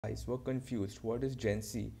Guys were confused what is Gen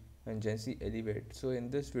Z and Gen Z Elevate. So in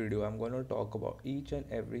this video I'm going to talk about each and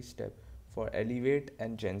every step for Elevate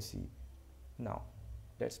and Gen Z. Now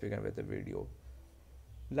let's begin with the video.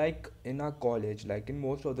 Like in our college, like in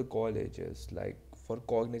most of the colleges, like for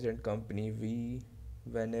Cognizant company, we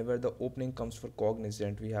whenever the opening comes for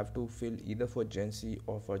Cognizant, we have to fill either for Gen Z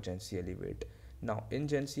or for Gen Z Elevate. Now in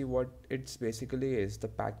Gen Z, what it's basically is the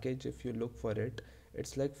package, if you look for it,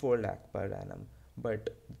 it's like 4 lakh per annum.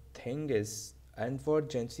 But thing is, and for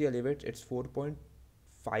Gen Z Elevate it's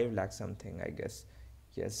 4.5 lakh something, I guess.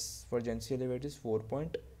 Yes, for Gen Z Elevate is 4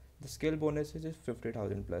 point, the skill bonus is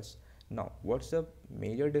 50,000 plus. Now what's the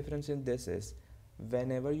major difference in this is,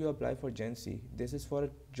 whenever you apply for Gen Z, this is for a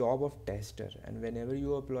job of tester, and whenever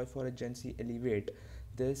you apply for a Gen Z Elevate,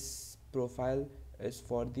 this profile is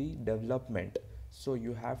for the development. So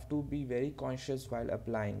you have to be very conscious while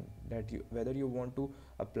applying, that you whether you want to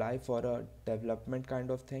apply for a development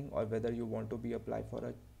kind of thing, or whether you want to be apply for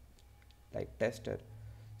a like tester.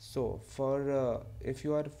 So for if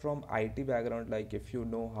you are from IT background, like if you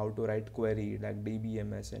know how to write query like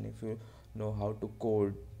DBMS, and if you know how to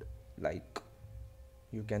code, like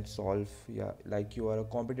you can solve, yeah, like you are a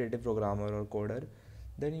competitive programmer or coder,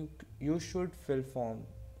 then you should fill form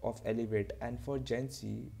of Elevate. And for Gen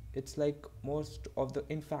Z, it's like most of the,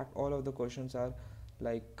 in fact all of the questions are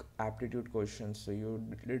like aptitude questions, so you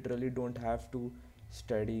literally don't have to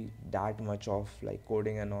study that much of like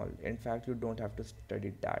coding and all. In fact you don't have to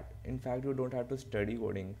study that. In fact you don't have to study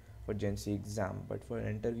coding for Gen Z exam, but for an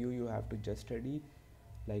interview you have to just study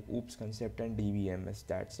like oops concept and DBMS,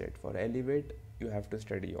 that's it. For Elevate you have to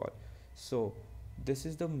study all. So this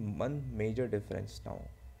is the one major difference. Now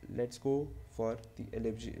let's go for the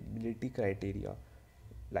eligibility criteria.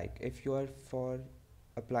 Like if you are for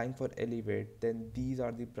applying for Elevate, then these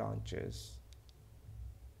are the branches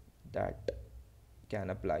that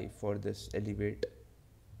can apply for this Elevate.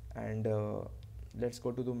 And let's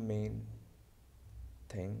go to the main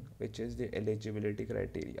thing, which is the eligibility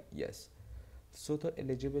criteria. Yes, so the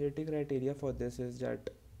eligibility criteria for this is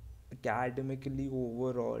that academically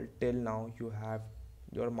overall till now you have,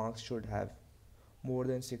 your marks should have more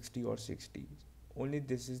than 60 or 60. Only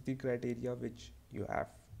this is the criteria which you have,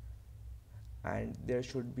 and there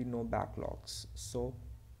should be no backlogs. So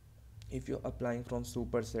if you're applying from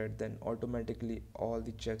superset, then automatically all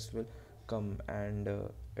the checks will come, and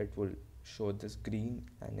it will show this green.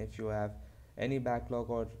 And if you have any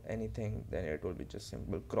backlog or anything, then it will be just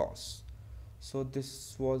simple cross. So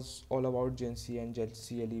this was all about Gen Z and Gen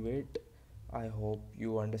Z Elevate. I hope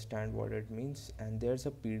you understand what it means, and there's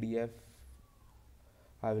a PDF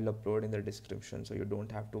I will upload in the description, so you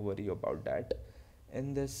don't have to worry about that.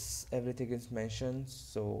 In this everything is mentioned,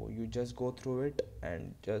 so you just go through it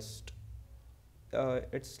and just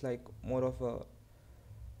it's like more of a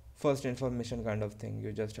first information kind of thing.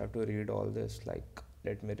 You just have to read all this, like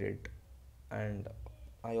let me read, and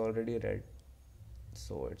I already read,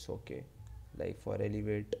 so it's okay. Like for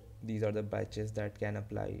Elevate, these are the batches that can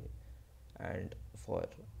apply, and for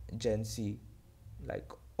Gen Z, like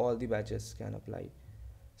all the batches can apply.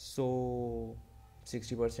 So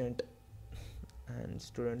 60%, and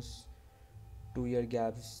students 2 year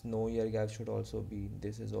gaps, no year gaps should also be,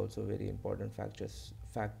 this is also very important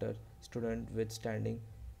factor. Student withstanding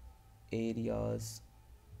areas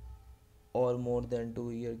or more than 2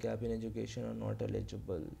 year gap in education are not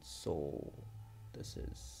eligible. So this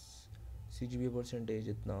is CGPA percentage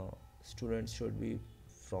itna, students should be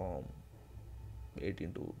from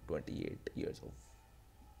 18 to 28 years of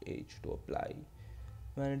age to apply.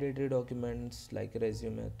 Mandatory documents like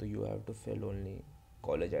resume, so you have to fill only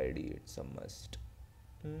college ID, it's a must.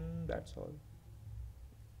 That's all.